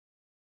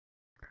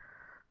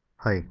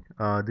Hi,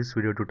 this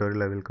video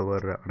tutorial I will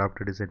cover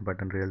adapted design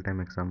pattern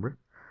real-time example.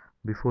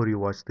 Before you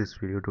watch this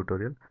video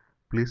tutorial,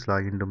 please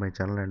log into my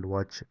channel and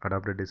watch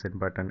adapted design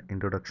pattern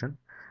introduction,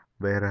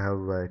 where I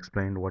have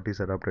explained what is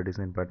adapted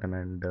design pattern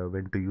and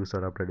when to use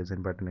adapted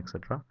design pattern,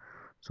 etc.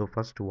 So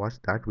first watch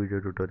that video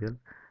tutorial,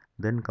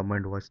 then come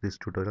and watch this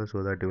tutorial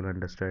so that you will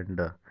understand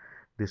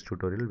this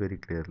tutorial very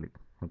clearly.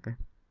 Okay.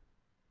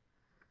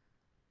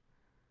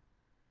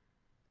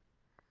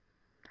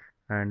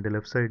 And the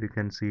left side you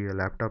can see a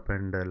laptop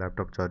and a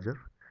laptop charger,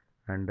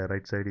 and the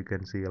right side you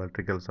can see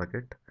electrical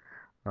socket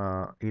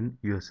in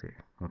USA.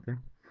 Okay.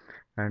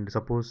 And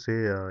suppose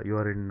say you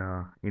are in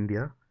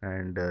India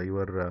and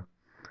your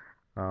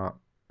uh,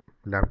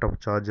 laptop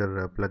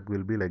charger plug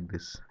will be like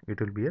this.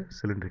 It will be a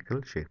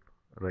cylindrical shape,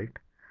 right?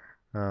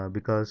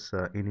 Because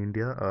in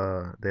India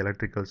the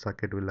electrical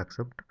socket will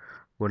accept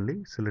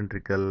only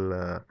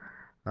cylindrical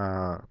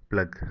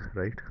plug,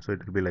 right? So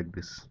it will be like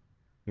this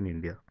in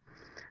India.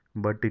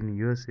 But in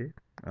USA,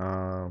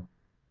 the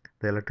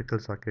electrical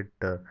socket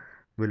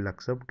will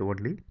accept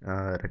only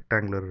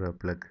rectangular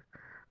plug.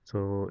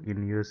 So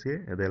in USA,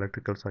 the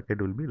electrical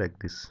socket will be like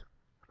this,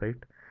 right?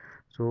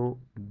 So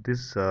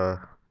this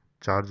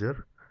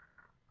charger,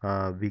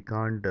 we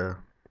can't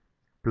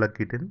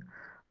plug it in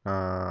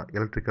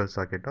electrical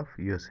socket of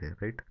USA,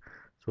 right?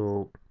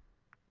 So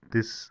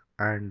this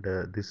and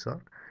this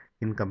are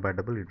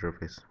incompatible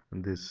interface.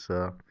 This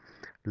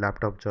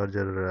laptop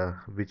charger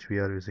which we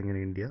are using in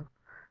India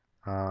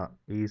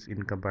is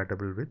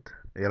incompatible with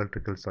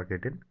electrical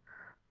socket in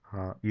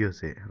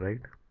USA, right?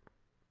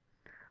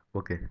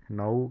 Okay,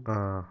 now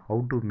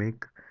how to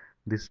make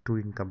these two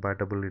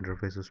incompatible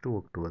interfaces to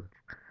work together?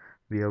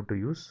 We have to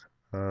use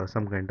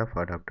some kind of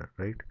adapter,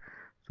 right?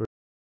 So,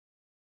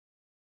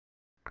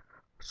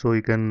 so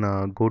you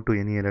can go to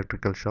any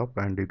electrical shop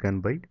and you can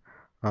buy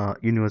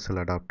universal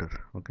adapter,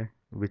 okay,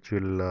 which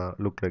will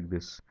look like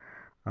this.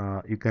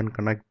 You can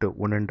connect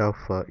one end of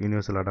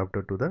universal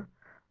adapter to the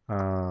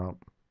uh,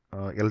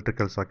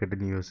 electrical socket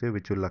in USA,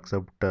 which will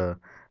accept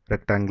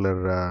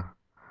rectangular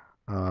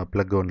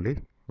plug only,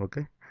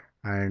 okay,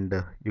 and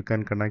you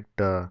can connect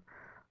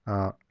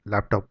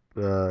laptop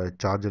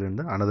charger in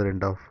the another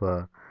end of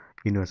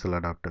universal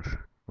adapter,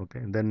 okay,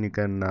 and then you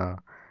can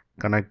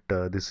connect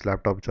this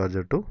laptop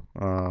charger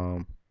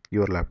to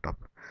your laptop.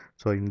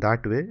 So in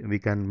that way we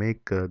can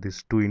make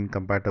these two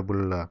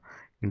incompatible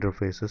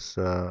interfaces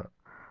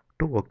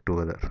to work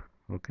together,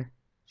 okay.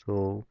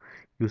 So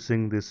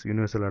using this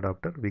universal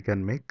adapter we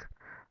can make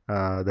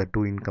the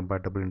two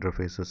incompatible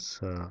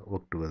interfaces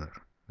work together,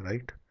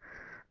 right?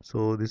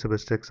 So this is a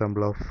best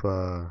example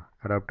of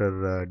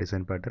adapter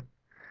design pattern,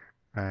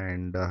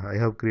 and I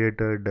have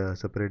created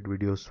separate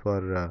videos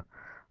for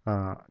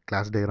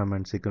class diagram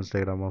and sequence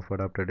diagram of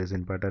adapter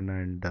design pattern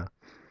and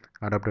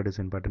adapter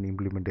design pattern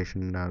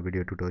implementation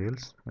video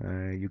tutorials.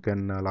 You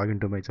can log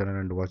into my channel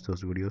and watch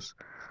those videos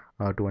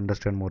to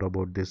understand more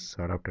about this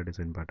adapter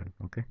design pattern,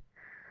 okay.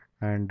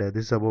 And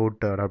this is about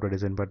adapter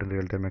design pattern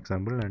real-time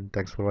example, and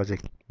thanks for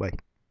watching. Bye.